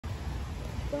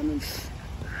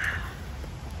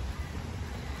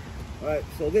Right,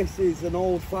 so this is an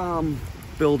old farm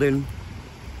building.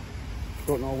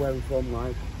 Don't know where it's from,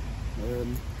 like.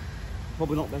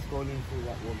 Probably not best going in through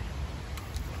that one.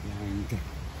 And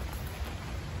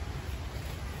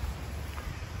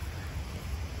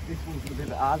this one's a bit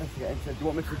harder to get into. Do you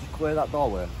want me to just clear that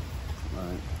doorway?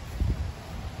 Right.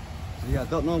 So yeah, I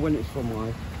don't know when it's from,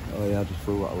 like. Oh yeah, I just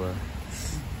threw that away.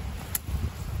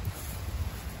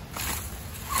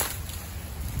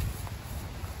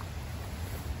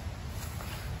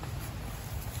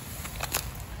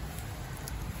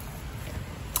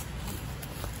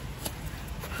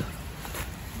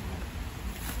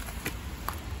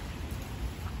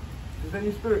 Is there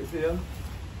any spirits here?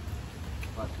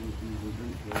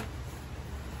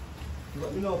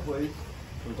 Let me know, please.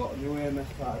 We've got a new AMS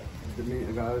type, the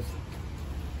meter guys.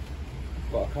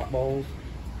 Got a cat balls.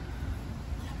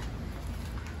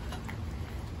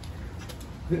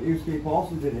 I think there used to be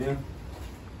horses in here.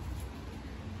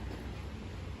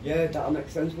 Yeah, that'll make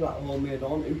sense for that homemade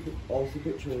haunting policy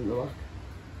picture in the back.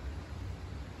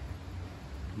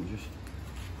 Just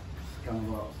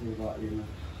scan out, see that, you know.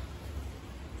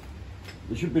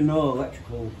 There should be no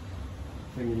electrical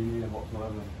thing in here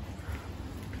whatsoever.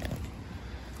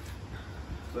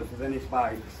 So if there's any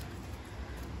spikes,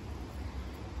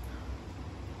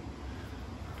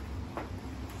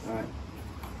 right.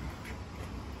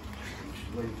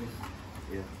 Just leave this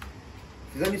here.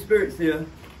 If there's any spirits here,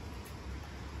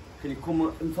 can you come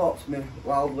up and talk to me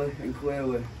loudly and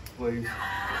clearly, please?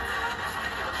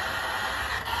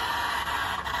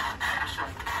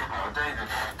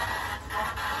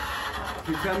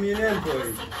 Can you tell me your name,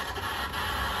 please?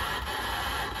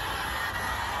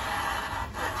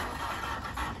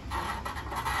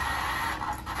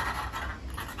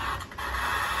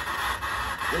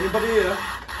 Anybody here?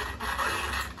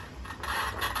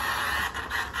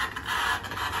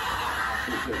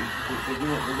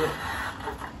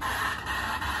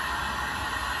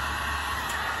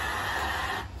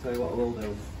 Tell you what I will do.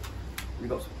 We've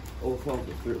got all sorts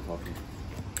of spirit talking.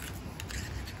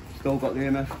 Still got the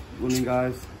EMF running,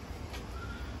 guys.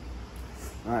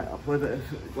 Right, I'll play a bit of,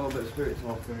 got a bit of spirit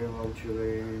talk here while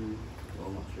chilling.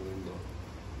 Well, not chilling, but.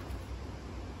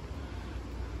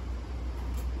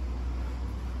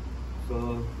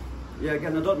 So, yeah,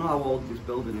 again, I don't know how old this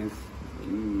building is.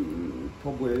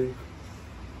 Probably,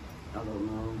 I don't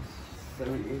know,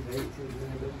 70s, 80s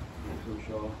maybe, not too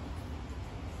sure.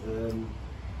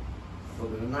 But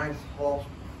there's a nice horse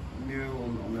mural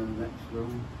on the next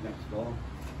room, next door.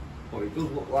 But it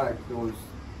does look like there was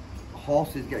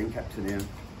horses getting kept in here.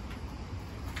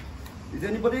 Is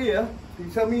anybody here? Can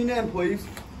you tell me your name, please?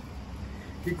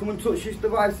 Can you come and touch this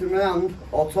device in my hand,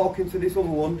 or talking to this other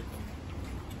one?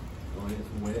 I need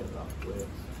some weight, that weight.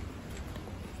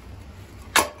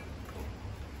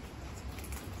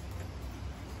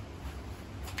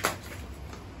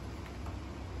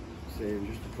 See,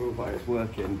 just to prove that it's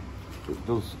working, it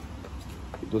does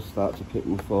start to pick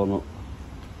my phone up.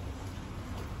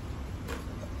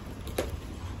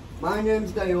 My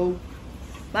name's Dale.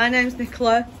 My name's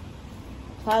Nicola.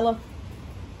 Tyler.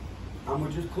 And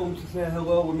we just come to say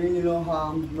hello. We mean you no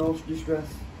harm, no distress.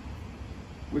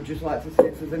 We'd just like to see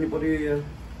if there's anybody here.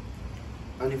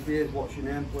 And if he is, what's your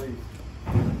name, please?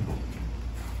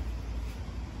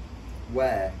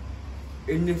 Where?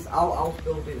 In this outhouse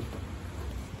building.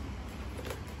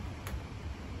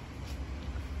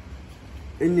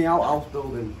 In the outhouse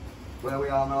building, where we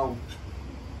are now.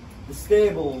 The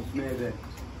stables, maybe,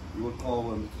 you would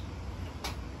call them.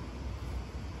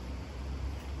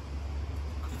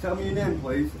 Could you tell me your name,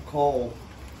 please? Cole.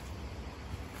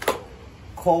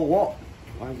 Cole what?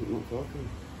 Why is it not talking?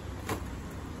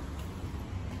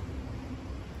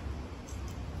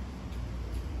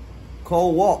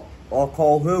 Call what? Or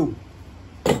call who?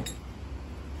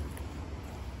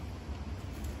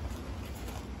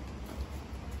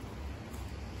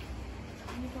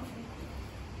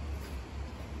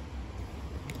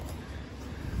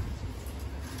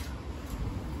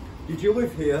 Did you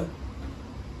live here?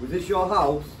 Was this your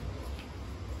house?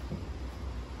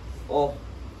 Or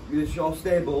was this your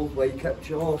stables where you kept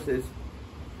your horses?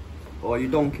 Or your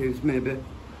donkeys, maybe?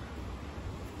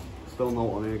 Still no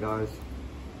one here, guys.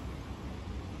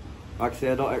 Like I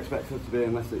say, I don't expect it to be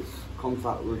unless it's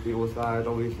contact with the other side,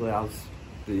 obviously, as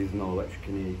there's no electric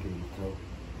in here, you can tell.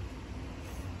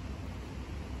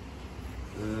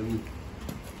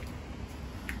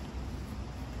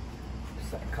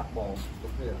 Set of cat balls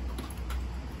up here.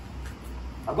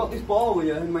 I've got this ball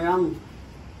here in my hand.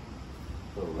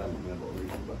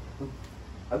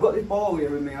 I've got this ball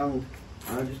here in my hand,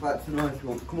 and I'd just like to know if you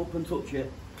want to come up and touch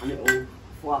it, and it'll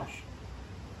flash.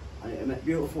 And it'll make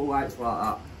beautiful lights like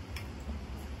that.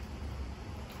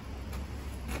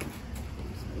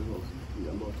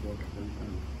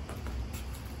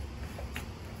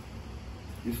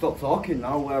 You stop talking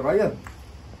now, where are you?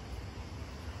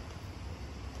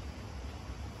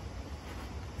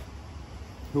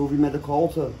 Who have you made a call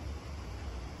to?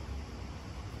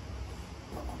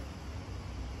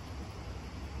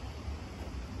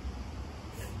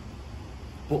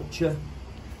 Butcher.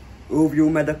 Who have you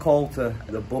made a call to?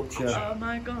 The butcher. Oh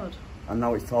my god. And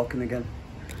now it's talking again.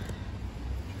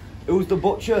 Who's the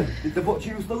butcher? Did the butcher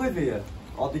used to live here?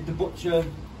 Or did the butcher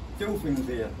do things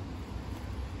here?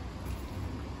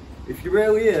 If you're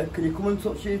really here, can you come and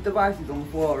touch these devices on the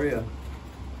floor here?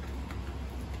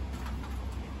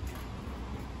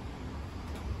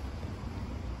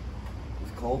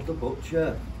 It's called the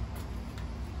butcher.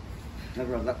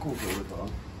 Never had that come through before.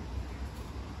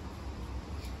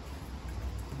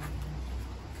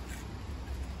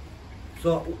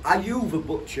 So, are you the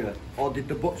butcher, or did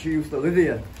the butcher used to live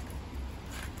here?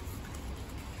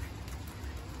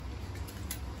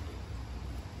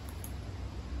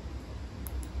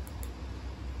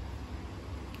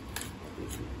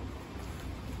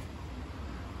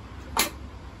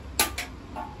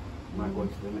 Might go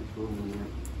into the next room in a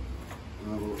minute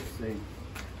and have a look to see.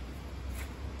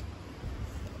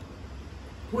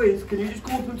 Please, can you just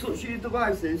come up and touch these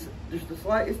devices? Just the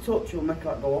slightest touch will make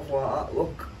that go off like that,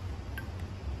 look.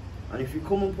 And if you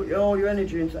come and put all your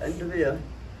energy into the end of here,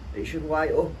 it should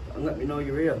light up and let me know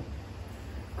you're here.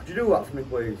 Could you do that for me,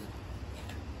 please?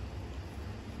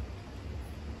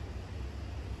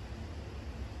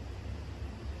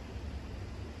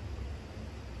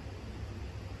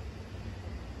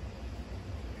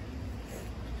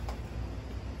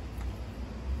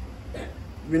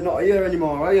 You're not here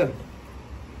anymore, are you?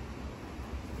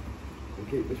 We'll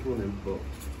keep this running, but...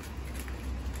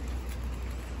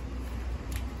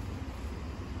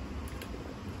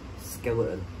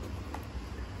 Skeleton.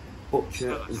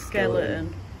 Butcher and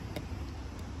skeleton.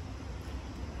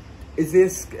 Is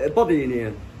there a body in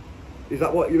here? Is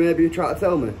that what you maybe try to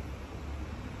tell me?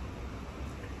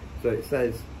 So it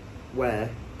says, where,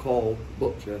 call,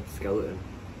 butcher, skeleton.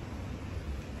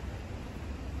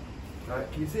 Right,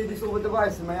 can you see this other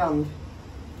device in my hand?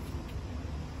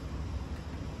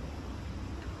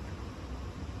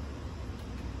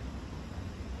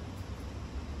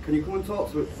 Can you come and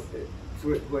talk to it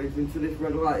please, into this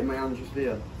red light in my hand just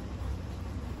here?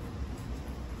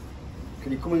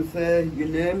 Can you come and say your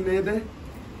name maybe?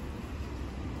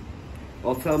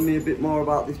 Or tell me a bit more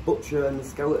about this butcher and the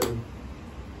skeleton?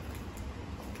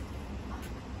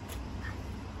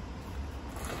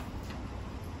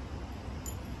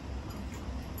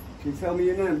 Can you tell me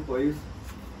your name please?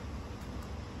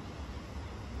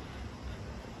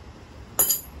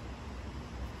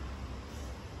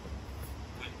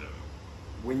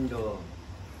 Window.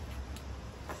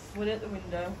 We're at the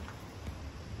window.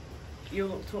 You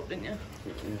looked up, didn't you?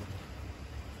 Yeah.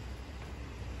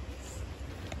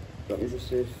 Let me just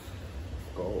see if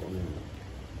got it on here.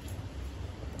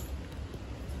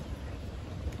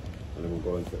 And then we'll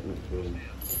go into the next room.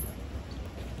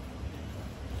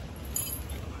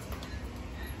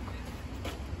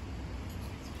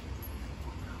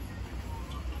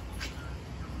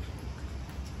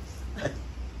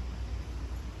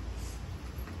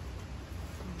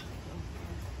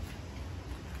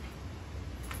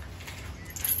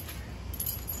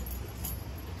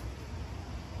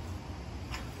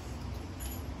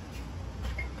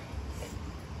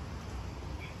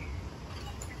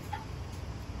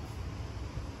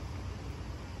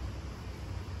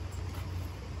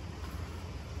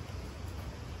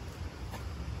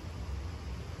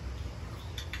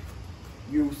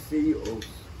 You see us.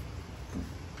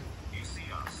 You see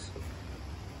us.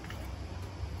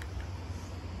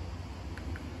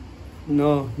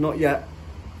 No, not yet.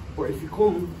 But if you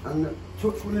come and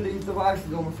touch one of these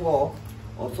devices on the floor,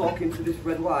 or talk into this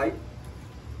red light,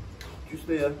 just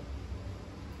there,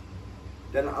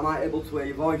 then I might be able to hear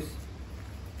your voice.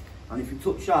 And if you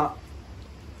touch that,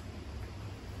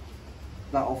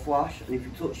 that'll flash, and if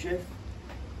you touch shift,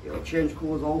 it'll change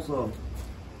colours also.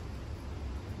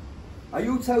 Are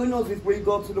you telling us if we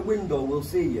go to the window, we'll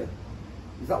see you?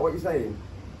 Is that what you're saying?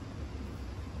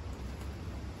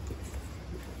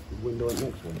 The window at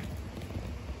next one.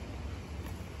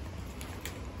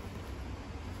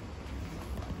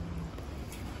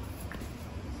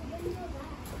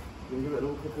 Can you give it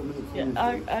another couple of minutes?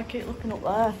 Yeah, I keep looking up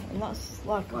there, and that's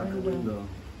like a window.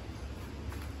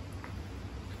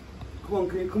 Come on,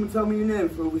 can you come and tell me your name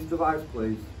through this device,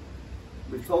 please?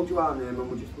 We've told you our name and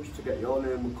we just wish to get your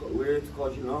name. We're here to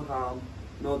cause you no harm,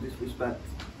 no disrespect.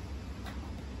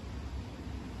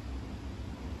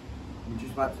 We'd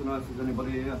just like to know if there's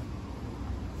anybody here.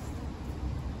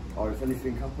 Or if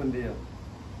anything happened here.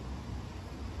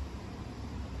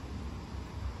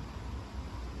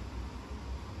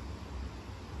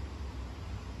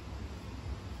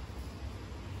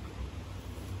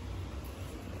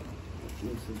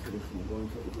 Listen to this and go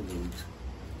into the other room.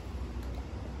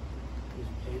 There's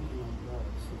painting on the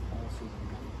walls,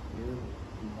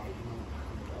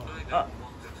 Yeah.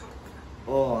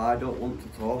 Oh, I don't want to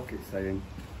talk, it's saying.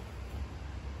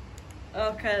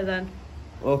 Okay then.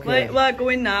 Okay. We're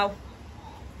going now.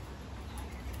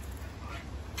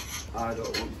 I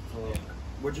don't want to talk.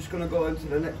 We're just going to go into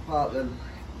the next part then.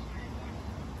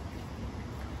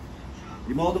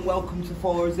 You're more than welcome to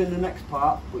follow us in the next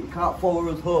part, but you can't follow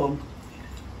us home.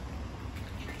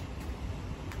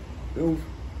 Move.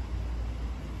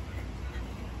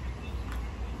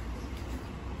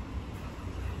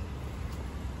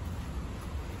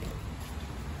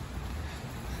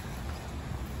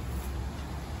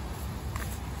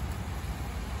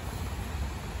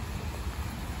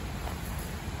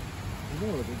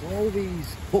 There's all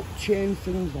these hook chain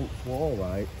things on the floor,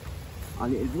 right?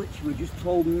 And it has literally just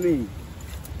told me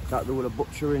that there was a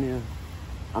butcher in here.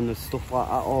 And there's stuff like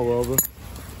that all over. Right,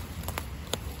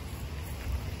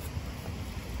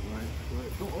 so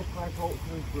it don't look like all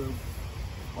coming through.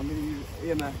 On the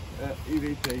EMF,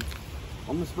 EVP.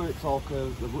 On the Spirit Talker,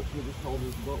 they've literally just told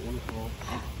us about one at all.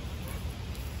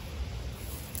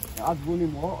 It had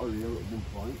running water here at one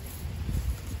point.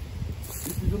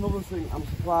 This is another thing, I'm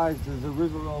surprised there's a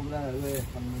river over there, and there's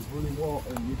running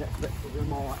water and you'd expect to be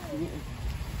more activity.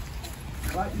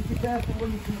 Right, just be careful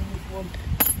when you come in this one.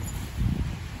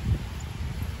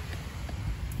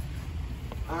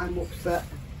 I'm upset.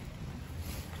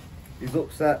 He's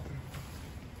upset.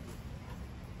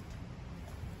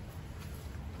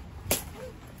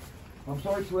 I'm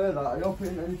sorry to hear that. I hope it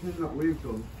ain't anything that we've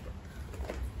done.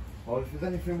 Or if there's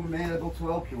anything we may be able to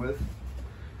help you with.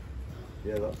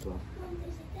 Yeah, that's that.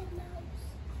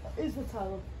 Is the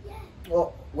towel? Yeah.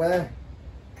 Oh, where?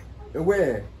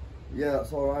 Away? Yeah,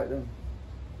 that's alright then.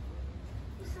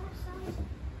 It's outside.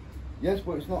 Yes,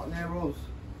 but it's not near us.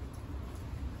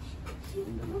 You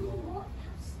can walk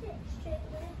past it straight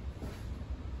away.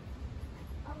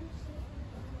 I'll see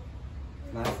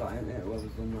it. Nice that, ain't it?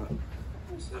 Whoever's done that.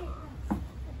 I'll see it.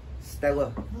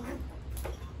 Stella.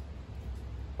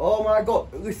 Oh my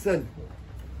god, listen.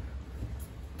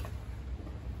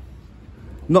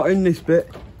 Not in this bit.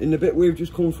 In the bit we've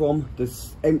just come from,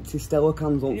 there's empty Stella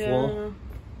cans on the floor.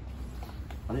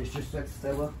 And it's just said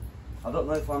Stella. I don't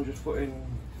know if I'm just putting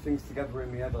things together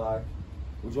in my head like,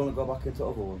 would you want to go back into the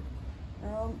other one?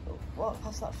 Walk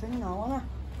past that thing now, wanna?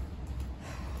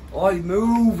 Oi,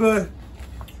 move!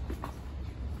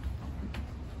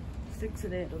 Sticks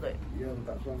in it, does it? Yeah,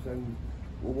 that's what I'm saying.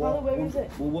 Well, where is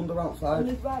it? We'll wander On outside.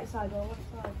 the right side or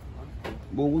left side?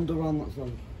 We'll wander around that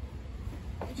side.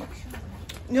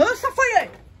 No, stop for you!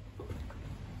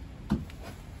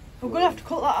 We're gonna have to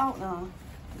cut that out now.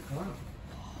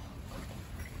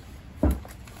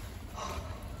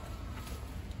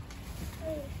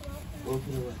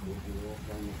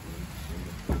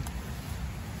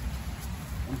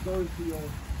 I'm sorry for your...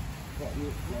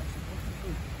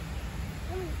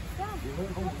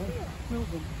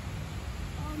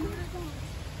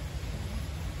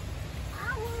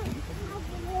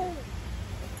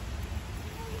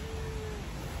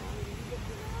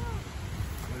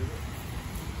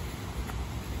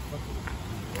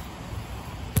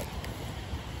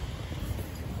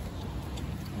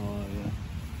 Oh yeah,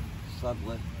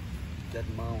 sadly, dead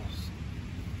mouse.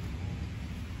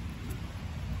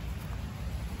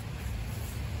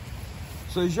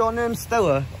 So is your name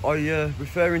Stella, or are you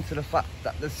referring to the fact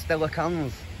that there's Stella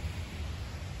cans?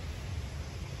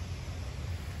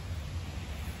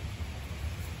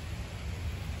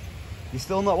 You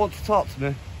still not want to talk to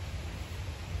me?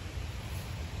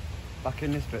 Back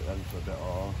in this bit then for a bit,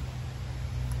 or...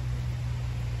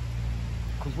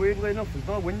 Because weirdly enough, there's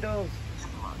no windows.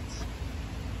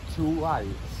 Two lights.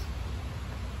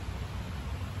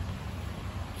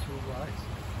 Two lights.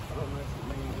 I don't know if it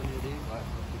means any of these lights.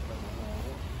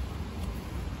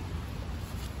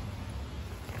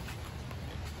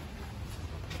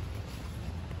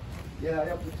 Yeah, I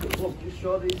have to look, just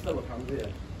show these Stella cans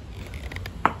here.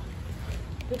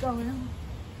 Get down here.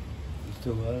 It's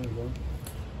still there as well.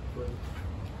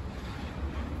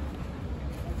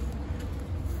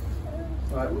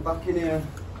 Right, we're back in here.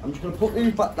 I'm just going to put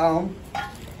these back down.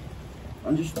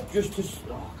 And just to, oh,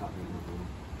 I can't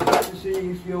remember. To see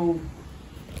if you'll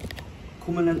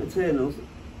come and entertain us.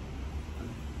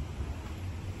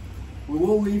 We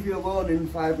will leave you alone in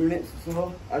 5 minutes or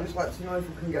so. I'd just like to know if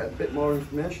we can get a bit more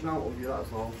information out of you,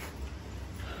 that's all.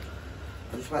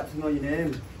 I'd just like to know your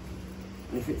name.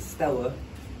 And if it's Stella,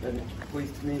 then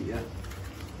pleased to meet you.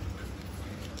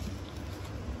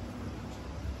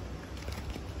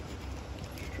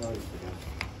 Just try this again.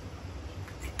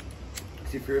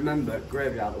 Because if you remember, at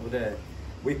Graveyard the other day,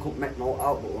 we couldn't make no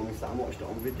out, but when we sat and watched it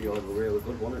on video, it was really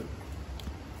good, wasn't it?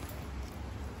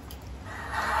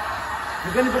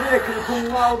 If anybody here can come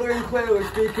louder and clearly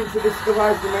speaking to this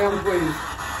device than I am, please?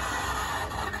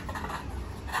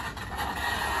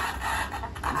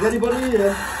 Is anybody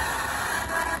here?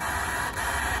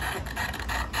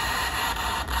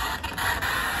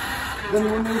 Does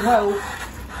anyone need help?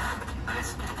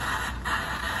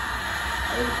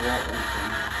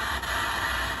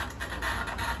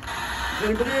 Is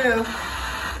anybody here?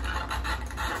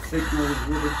 Signals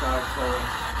really far, sorry.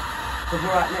 Because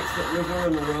we're right next to the river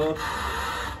and the road.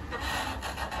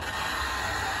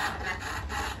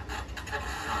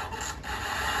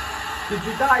 Did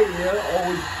you die here, or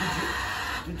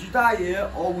did you die here,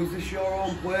 or was this your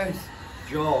own place?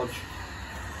 George.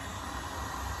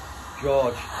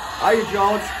 George. Hiya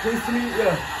George, pleased to meet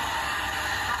you.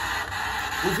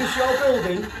 Was this your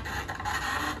building?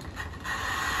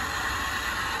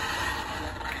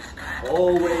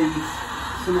 Always.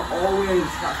 Something always,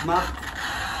 that's mad.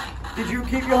 Did you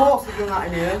keep your horses and that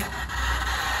in here?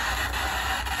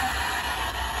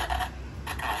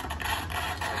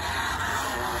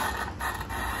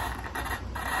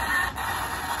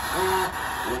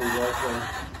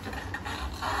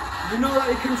 You know that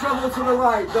you can travel to the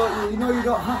right, don't you? You know you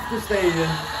don't have to stay here.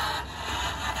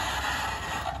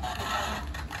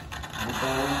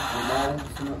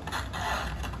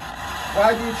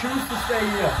 Why do you choose to stay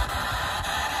here?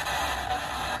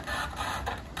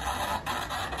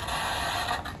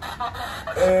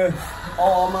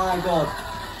 Oh my god.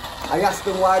 I asked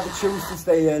them why they choose to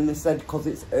stay here and they said because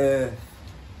it's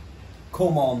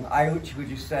come on. I literally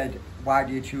just said, why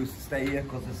do you choose to stay here?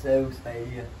 Because they say we stay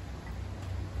here.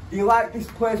 Do you like this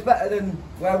place better than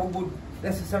where we would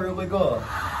necessarily go?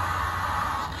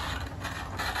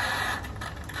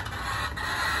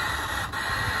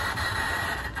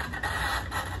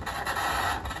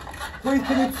 Please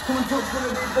can you come and touch one of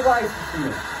these devices for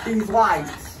me? These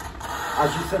lights,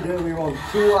 as you said earlier on,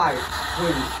 2 lights,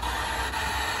 please.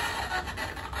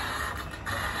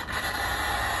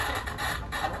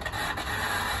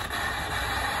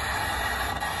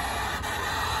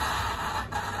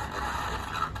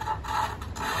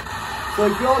 So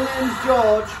if your name's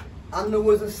George and there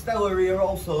was a Stella here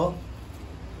also,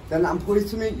 then I'm pleased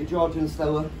to meet you, George and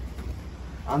Stella.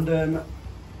 And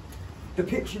the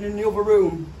kitchen in the other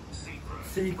room,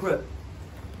 secret.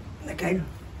 Again,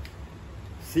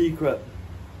 secret.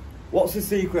 What's the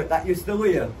secret? That you're still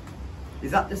here? Is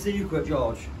that the secret,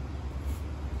 George?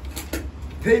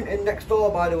 Painting next door,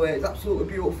 by the way, it's absolutely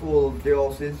beautiful of the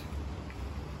horses.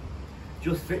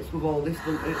 Just fits with all this,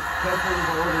 doesn't it? Purple is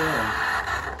all over there.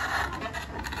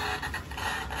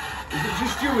 Is it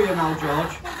just you here now,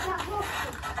 George?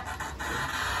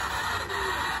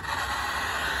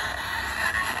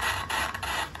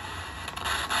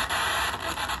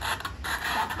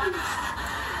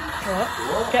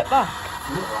 What? Get back.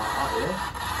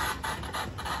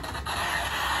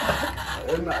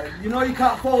 You know you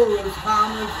can't follow us,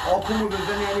 harm us, or come with us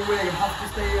in any way. You have to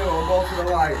stay here or go to the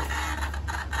light.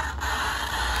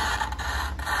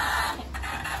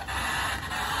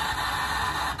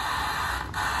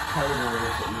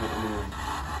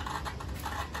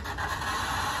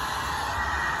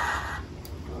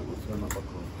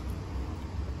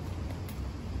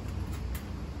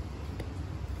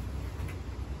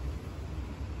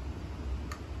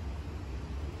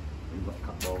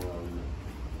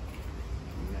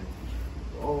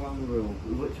 All around the room,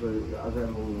 literally, as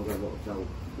everyone will ever tell,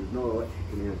 there's no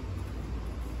electric in here.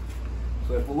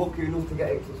 So if we're lucky enough to get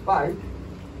it to spike,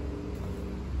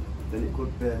 then it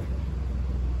could be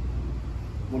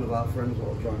one of our friends that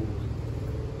will join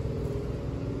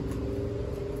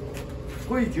us.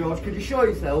 Please George, could you show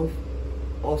yourself?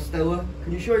 Or Stella,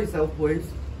 can you show yourself please?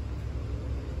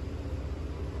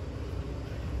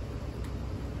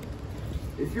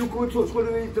 If you could touch one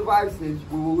of these devices,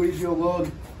 we will leave you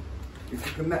alone. If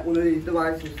you can make one of these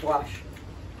devices flash,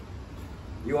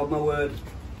 you have my word,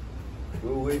 we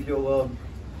will leave you alone.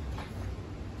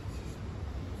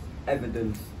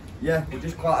 Evidence. Yeah, we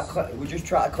just try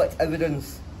to collect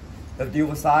evidence of the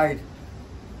other side.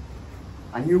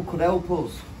 And you could help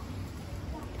us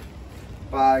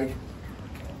by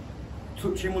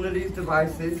touching one of these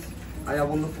devices I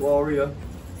have on the floor here.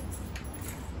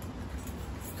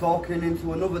 Talking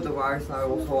into another device I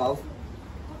also have.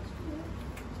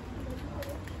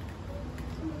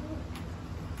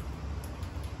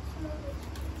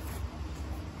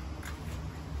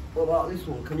 What about this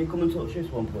one? Can you come and touch this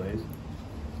one, please?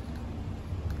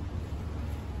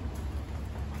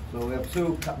 So we have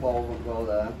two cat balls that go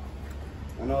there.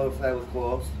 I know they're fairly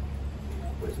close,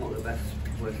 but it's not the best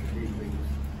place to keep things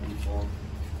on the phone.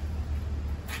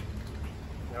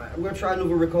 Right, I'm going to try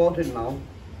another recording now.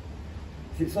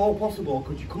 If it's all possible,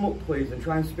 could you come up please and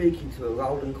try and speak into it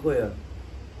loud and clear?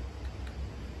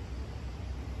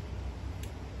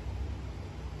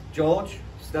 George,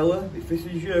 Stella, if this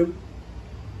is you,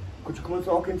 could you come and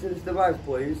talk into this device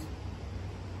please?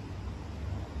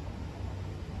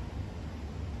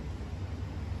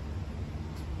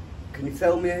 Can you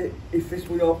tell me if this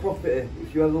were your property,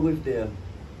 if you ever lived here?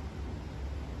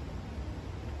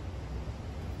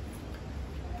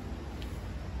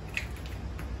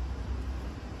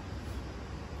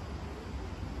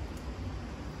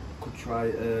 Could try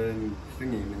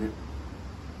thingy a minute.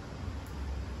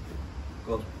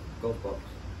 God box.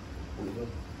 What is it?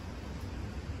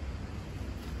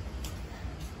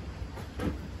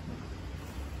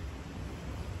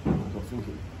 I think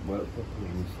it worked properly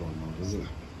on this one now, doesn't it?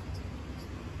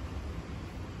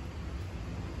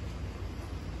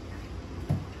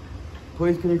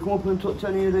 Please, can you come up and touch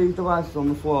any of these devices on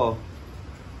the floor?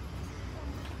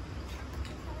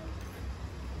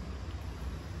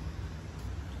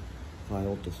 I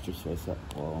hold this just for a sec.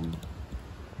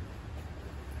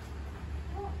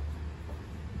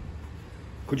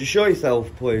 Could you show yourself,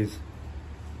 please?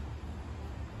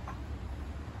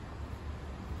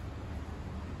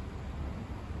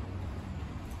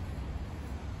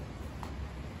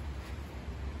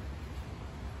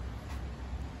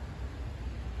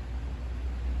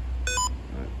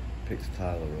 Picks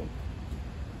Tyler up.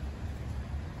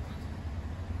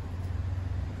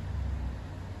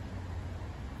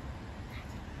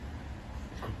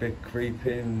 Could be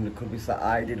creeping, there could be something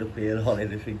hiding up here on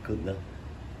anything, couldn't there?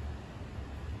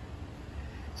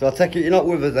 So I take it you're not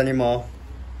with us anymore?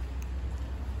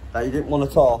 That you didn't want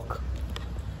to talk?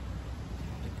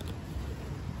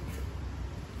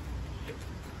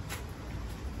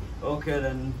 Okay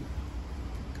then,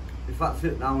 if that's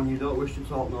it now and you don't wish to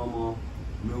talk no more,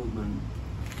 movement.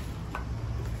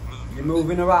 You're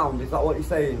moving around, is that what you're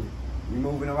saying? You're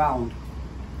moving around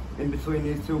in between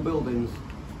these two buildings?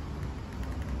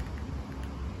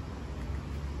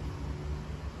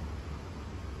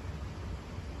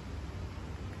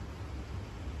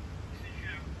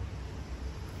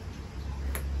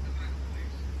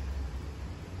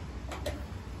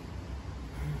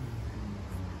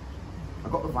 I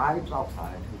got the vibes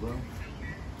outside as well.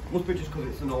 Must be just because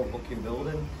it's an old looking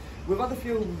building. We've had a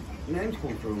few names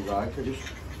come through, right? I just...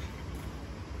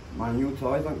 My new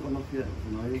toys haven't gone off yet, it's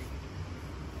annoying.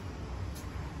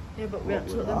 Yeah, but we had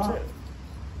to let them sit.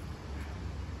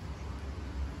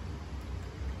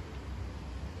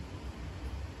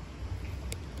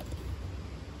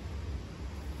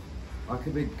 Like a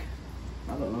big...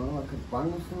 I don't know, like a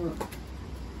bang or something.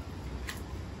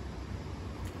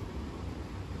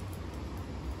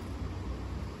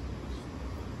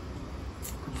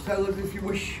 Could you tell us if you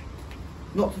wish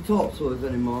not to talk to us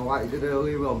anymore like you did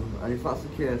earlier on, and if that's the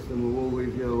case then we will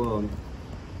leave you alone.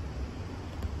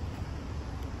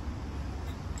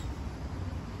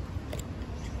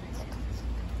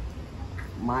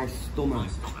 My stomach.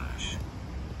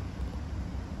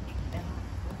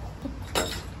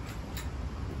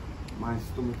 My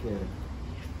stomach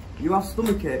ache. You have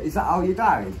stomach ache? Is that how you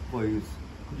died, please?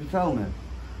 Could you tell me?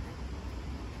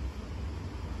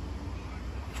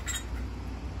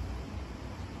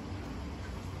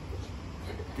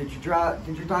 Did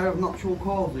you die of natural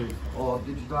causes, or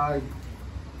did you die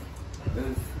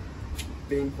of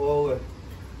being poorly?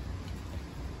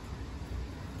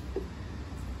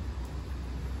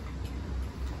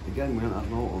 Again, we haven't had a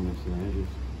note on this in ages.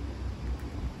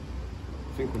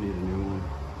 I think we need a new one.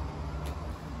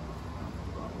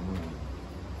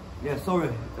 Yeah, sorry.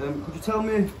 Could you tell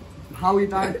me how you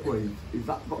died, please? Is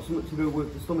that got something to do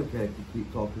with the stomach ache you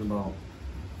keep talking about?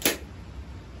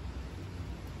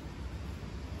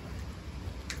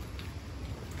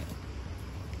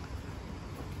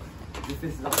 If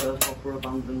this is a first proper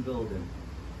abandoned building.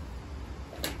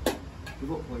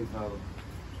 Give up, please, Howard.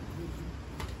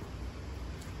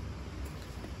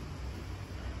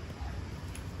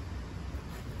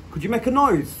 Could you make a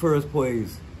noise for us,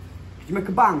 please? Could you make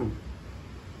a bang?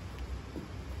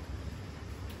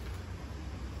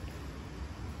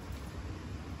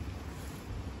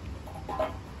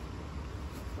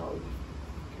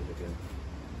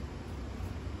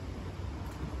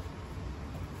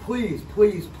 Please,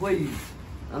 please, please.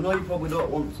 I know you probably don't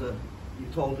want to. You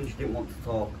told us you didn't want to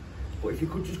talk. But if you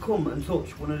could just come and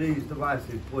touch one of these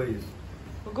devices, please.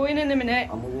 We're going in a minute.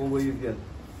 And we will leave you.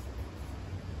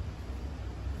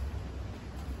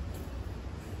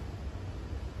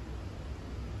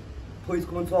 Please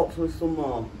come and talk to us some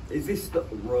more. Is this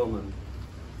Roman?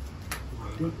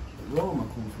 Did Roma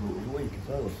come through the week as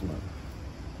well or something?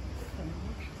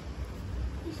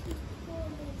 This is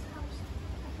Roman's house.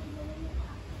 I think they're in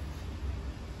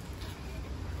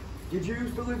the Did you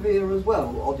used to live here as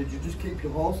well, or did you just keep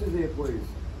your horses here, please?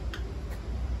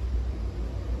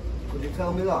 Could you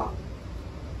tell me that?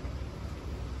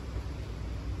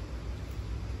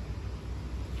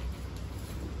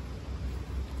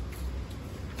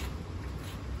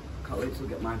 Can't wait till I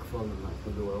get microphone and that's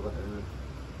gonna do well better, isn't it?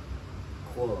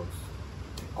 Close.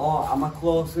 Oh, am I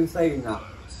close in saying that?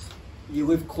 You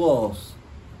live close.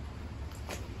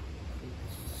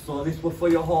 So this was for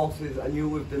your horses and you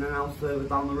lived in an house further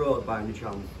down the road by any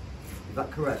chance? Is that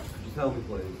correct? Could you tell me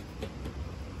please?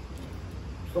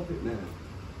 Stop it, mate.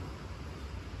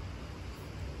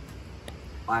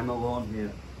 I'm alone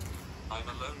here. I'm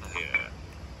alone here.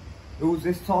 Who's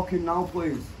this talking now,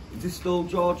 please? Is this still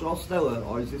George or Stella,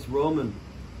 or is this Roman?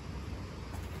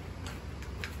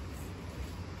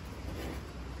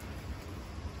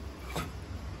 I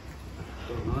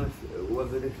don't know if,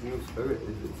 whether this new spirit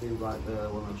is, it seems like they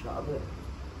want to chat a bit.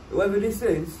 Whoever this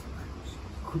is,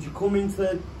 could you come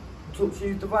into touch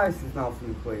your devices now for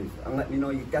me, please, and let me know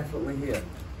you're definitely here.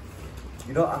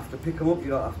 You don't have to pick them up,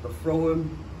 you don't have to throw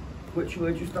them,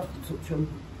 literally just have to touch them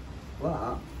like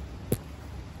that.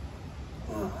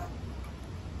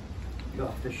 You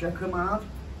don't have to shake them hard.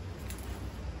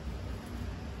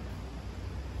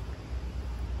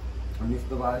 And this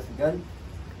device again,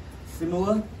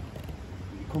 similar.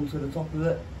 You come to the top of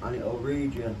it and it'll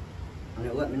read you and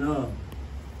it'll let me know.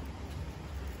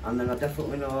 And then I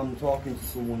definitely know I'm talking to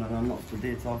someone and I'm not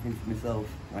today talking to myself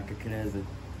like a crazy.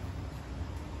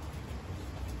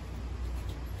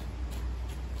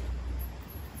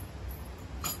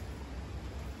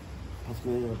 Pass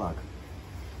me the bag.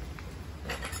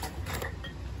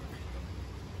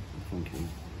 Thank you.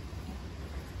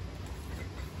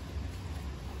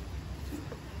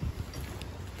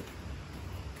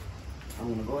 I'm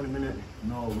gonna go in a minute.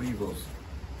 No, leave us.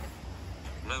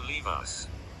 No, leave us.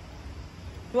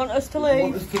 You want us to If you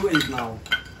want leave? us to leave now.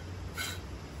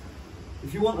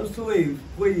 If you want us to leave,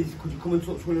 please, could you come and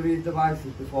touch one of these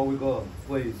devices before we go,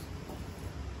 please?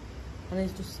 And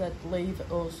he's just said, leave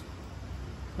us.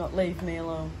 Not leave me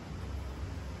alone.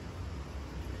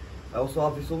 I also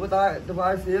have this other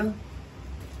device here.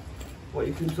 What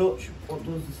you can touch, what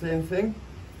does the same thing.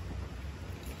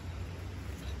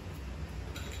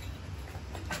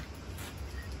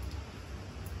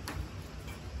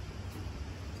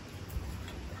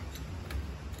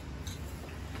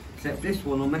 Except this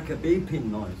one will make a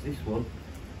beeping noise, this one.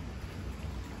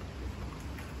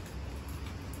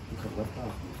 Look at left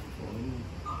half.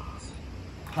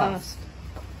 Past.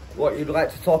 What, you'd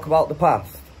like to talk about the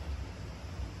past?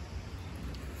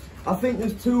 I think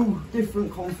there's two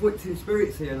different conflicting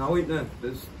spirits here now, isn't there?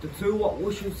 There's the two what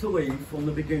wishes to leave from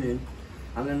the beginning,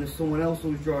 and then there's someone else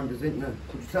who's joined us, isn't there?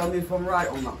 Could you tell me if I'm right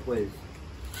on that, please?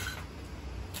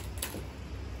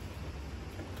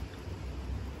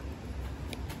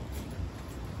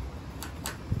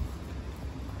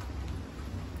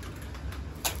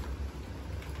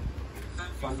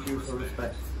 Thank you for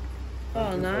respect.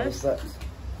 Oh, Thank you for nice. respect.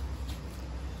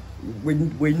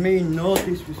 We mean no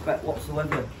disrespect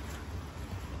whatsoever.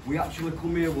 We actually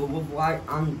come here with love, light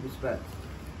and respect.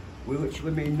 We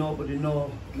literally mean nobody no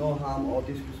harm or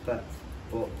disrespect.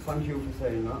 But thank you for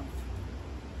saying that.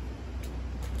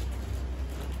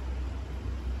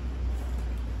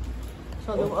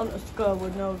 So they want us to go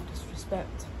with no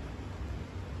disrespect.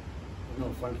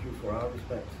 No, thank you for our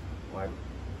respect. Like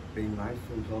being nice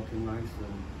and talking nice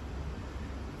and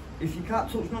if you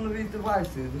can't touch none of these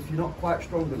devices, if you're not quite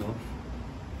strong enough,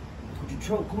 could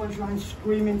you come and try and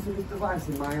scream into this device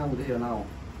in my hand here now,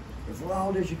 as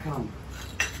loud as you can,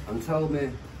 and tell me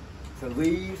to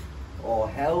leave, or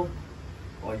help,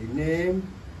 or your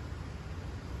name.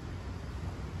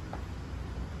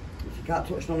 If you can't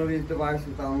touch none of these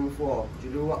devices down on the floor, could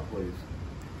you do that please?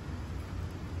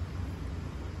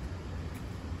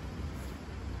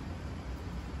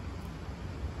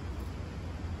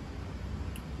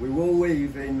 We will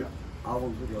leave in, how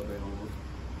long's the video been on?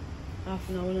 Half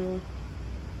an hour,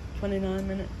 29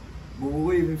 minutes. We will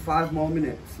leave in 5 more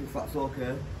minutes, if that's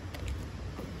okay.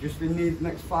 Just in these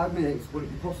next 5 minutes, would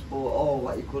it be possible at all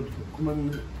that you could come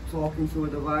and talk into a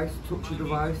device, touch a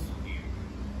device?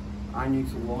 I need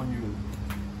to warn you.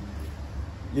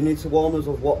 You need to warn us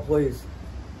of what, please?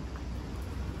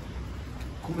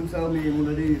 Come and tell me in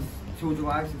one of these 2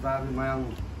 devices I have in my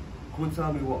hand. Come and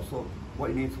tell me what's up,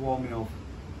 what you need to warn me of.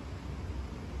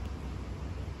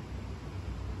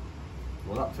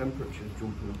 Well, that temperature's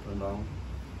jumping up and down.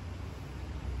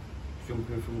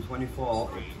 jumping from 24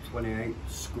 up to 28.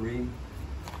 Scream.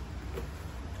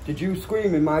 Did you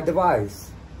scream in my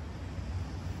device?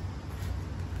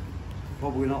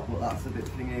 Probably not, but that's a bit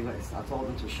thingy. I told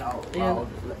them to shout loud.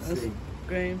 Let's see.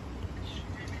 Scream.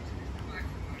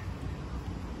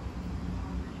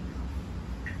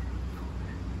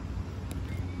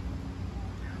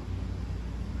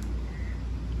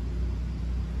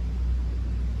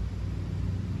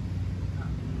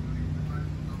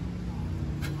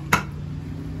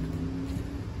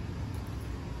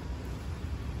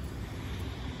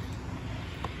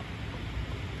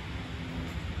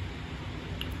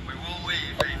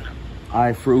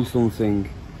 I threw something.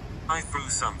 I threw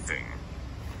something.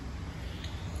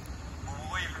 We'll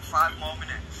leave in 5 more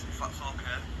minutes, if that's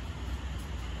okay.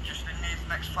 Just in these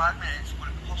next 5 minutes, would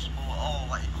it be possible at all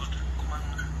that you could come and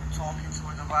talk into a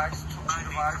device, touch a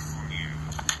device?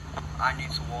 I need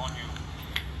to warn you.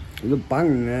 There's a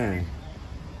bang there.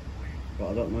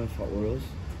 But I don't know if that were us.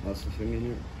 That's the thing,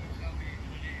 isn't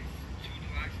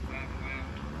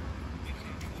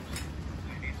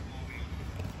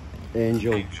it?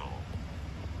 Angel. Angel.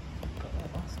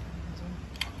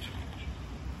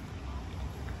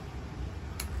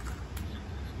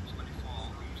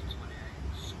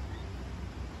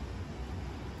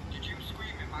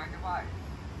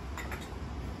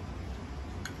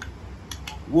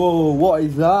 Whoa, what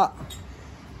is that?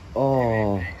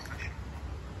 Oh.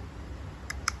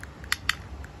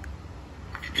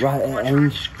 Right at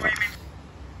end.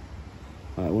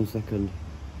 Right, 1 second.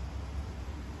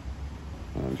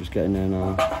 I'm just getting there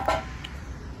now.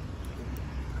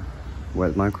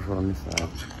 Where's the microphone on this side?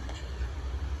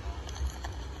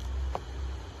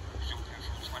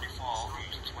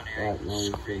 Right, now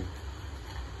you see.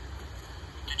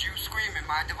 Did you scream in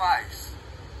my device?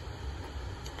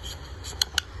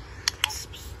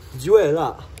 Did you hear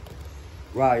that?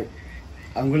 Right,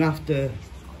 I'm gonna have to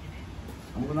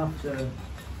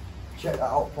check that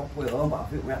out properly at home, but I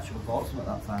think we actually thought something at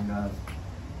that time, guys.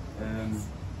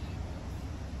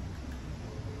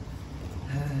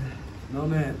 No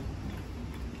mate,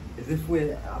 is this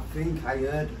weird? I think I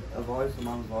heard a voice, a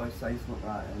man's voice, say something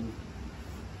right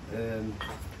in.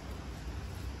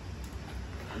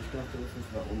 I'm just gonna have to listen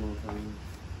to that one more time.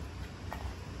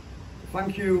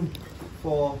 Thank you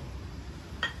for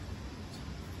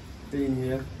being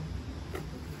here.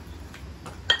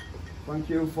 Thank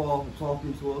you for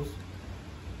talking to us,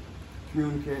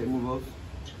 communicating with us.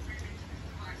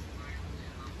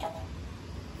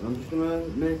 I'm just gonna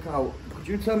make out. Could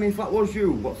you tell me if that was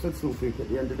you? What said something at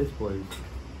the end of this, please?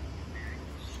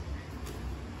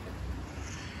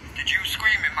 Did you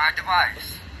scream in my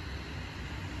device?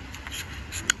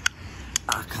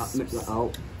 I can't make that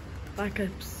out. Like a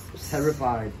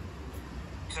Terrified.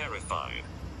 Terrified.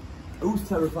 Who's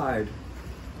terrified?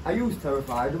 Are you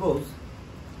terrified of us?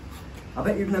 I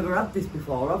bet you've never had this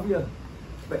before, have you?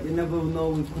 I bet you never no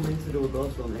one's come in to do a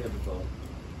ghost on here before.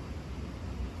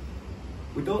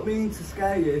 We don't mean to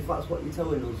scare you if that's what you're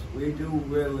telling us. We do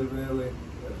really, really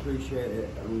appreciate it,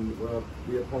 and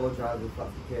we apologise if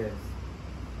that's the case.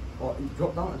 Oh, you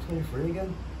dropped down to 23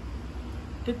 again?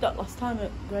 did that last time at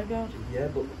Graveyard. Yeah,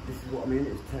 but this is what I mean.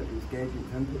 It's gauging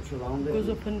temperature around it. Goes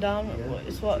up and down. Yeah.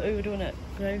 It's what we were doing at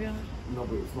Graveyard. No,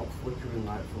 but it's not flickering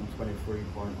like from 23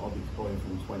 point odd. It's going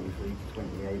from 23 to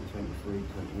 28, 23,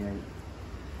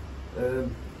 28.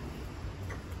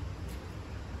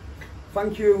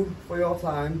 Thank you for your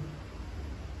time.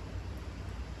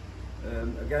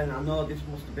 Again, I know this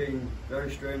must have been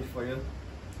very strange for you.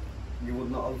 You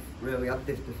would not have really had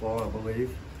this before, I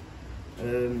believe.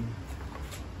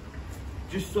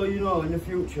 Just so you know, in the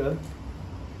future,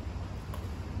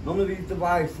 none of these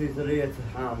devices are here to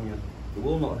harm you. They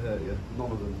will not hurt you,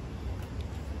 none of them.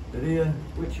 They're here,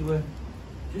 literally,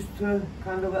 just to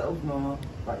kind of let us know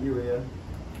that you're here.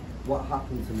 What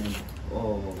happened to me?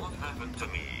 Oh. What happened to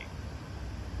me?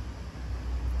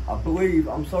 I believe,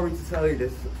 I'm sorry to tell you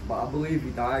this, but I believe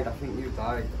you died. I think you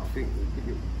died. I think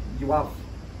you have.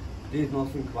 There's no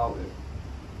think about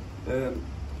it.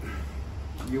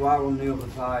 You are on the other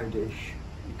side-ish.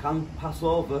 You can pass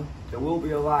over. There will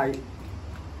be a light.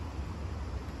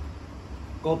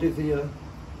 God is here.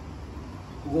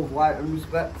 Love, light and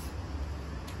respect.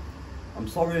 I'm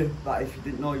sorry that if you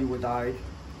didn't know you were died.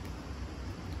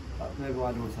 That's maybe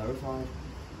why they were terrified.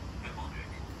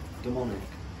 Demonic.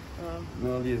 Oh.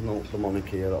 No, there is no demonic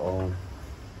here at all.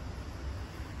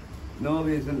 No,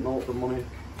 there isn't no demonic.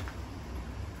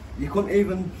 You couldn't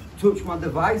even touch my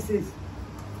devices.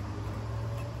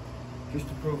 Just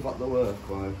to prove that they work,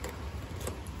 like.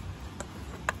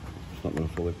 It's not going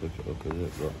to fully pick it up, is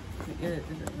it? But... Yeah, it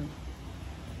did it then.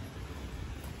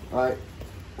 Right,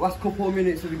 last couple of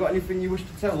minutes, have you got anything you wish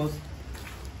to tell us?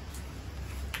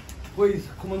 Please,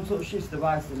 come and touch this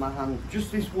device in my hand.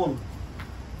 Just this one.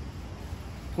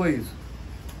 Please.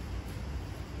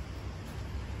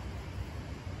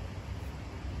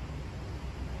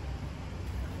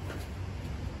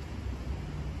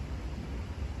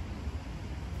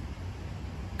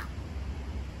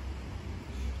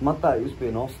 Mad that it used to be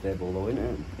an off stable though, isn't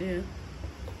it?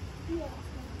 Yeah. Yeah.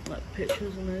 Like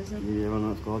pictures amazing. Yeah, well,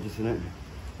 that's gorgeous, isn't it?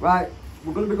 Right,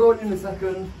 we're going to be going in a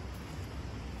second.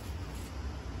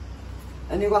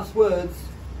 Any last words?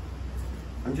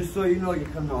 And just so you know, you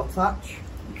cannot attach,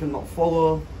 you cannot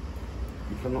follow,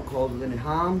 you cannot cause us any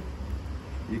harm,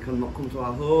 you cannot come to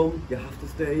our home, you have to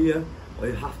stay here, or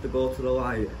you have to go to the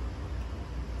light.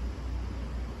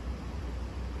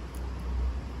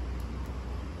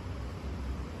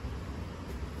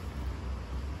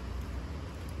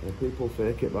 Yeah, people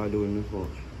fake it by doing this, watch.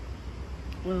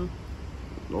 Well,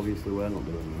 Obviously we're not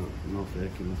doing that, we're not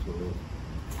faking this world.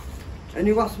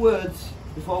 Any last words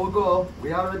before we go?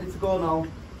 We are ready to go now.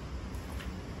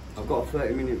 I've got a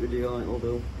 30-minute video, it'll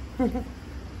do.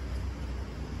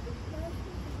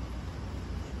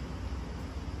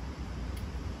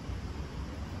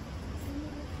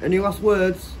 Any last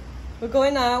words? we're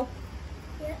going now.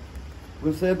 Yeah.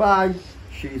 We'll say bye.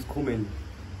 She's coming.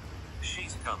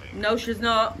 She's coming. No, she's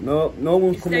not. No, no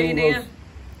one's She's coming staying with here. us.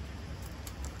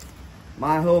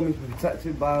 My home is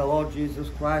protected by the Lord Jesus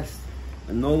Christ,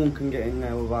 and no one can get in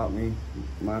there without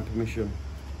my permission.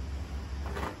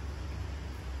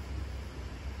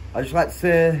 I'd just like to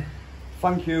say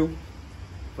thank you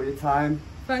for your time.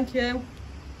 Thank you.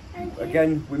 Thank you.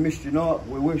 Again, we wish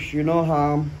you no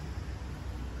harm,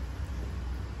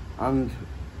 and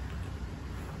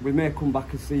we may come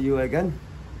back and see you again.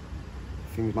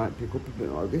 Things might pick up a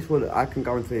bit. This one, I can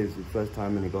guarantee, is the first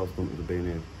time any ghost hunters have been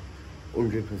here,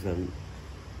 100%.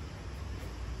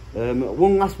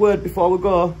 One last word before we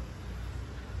go.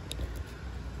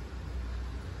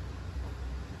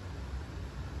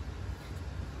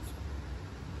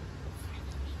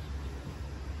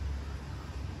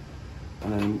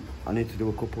 And then I need to do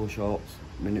a couple of shorts,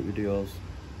 minute videos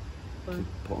Where? to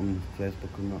put on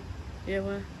Facebook and that. Yeah,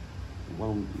 where?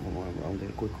 Well, I'll do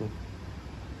it quickly.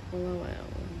 Well.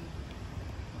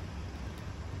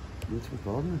 You need to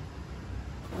record me.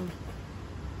 Oh.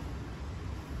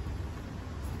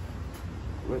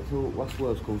 Wait till last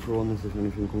words come through on this, if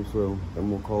anything comes through, then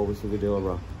we'll call this a video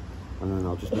wrap. And then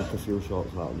I'll just make a few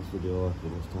shorts out of this video after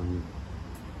this time.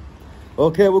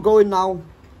 Okay, we're going now.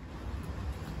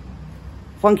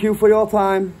 Thank you for your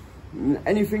time.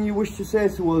 Anything you wish to say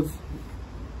to us?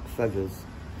 Feathers.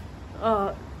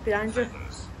 Oh, behind you.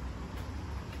 Feathers.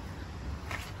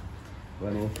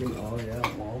 When looking, oh yeah,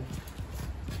 wow.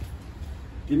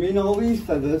 Do you mean all these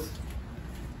feathers?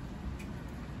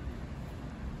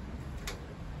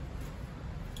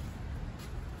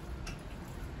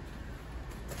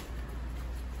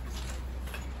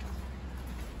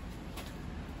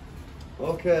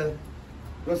 Okay,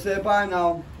 go say bye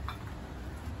now.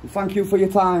 Thank you for your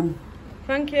time.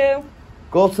 Thank you.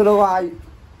 Go to the light.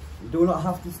 You do not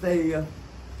have to stay here.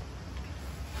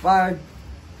 Bye.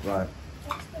 Right.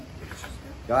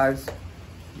 Guys,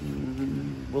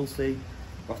 we'll see.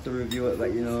 We'll have to review it,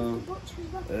 let you know.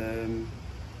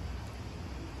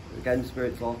 Again,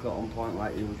 Spirit Talker on point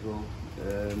like usual.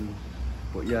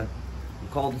 But yeah,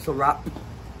 we'll call this a wrap.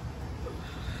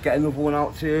 Get another one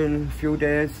out to you in a few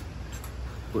days.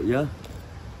 But yeah,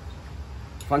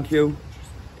 thank you.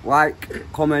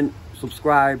 Like, comment,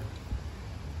 subscribe,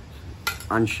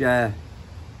 and share.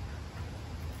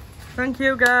 Thank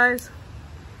you, guys.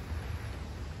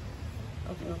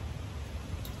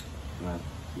 Right,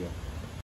 yeah.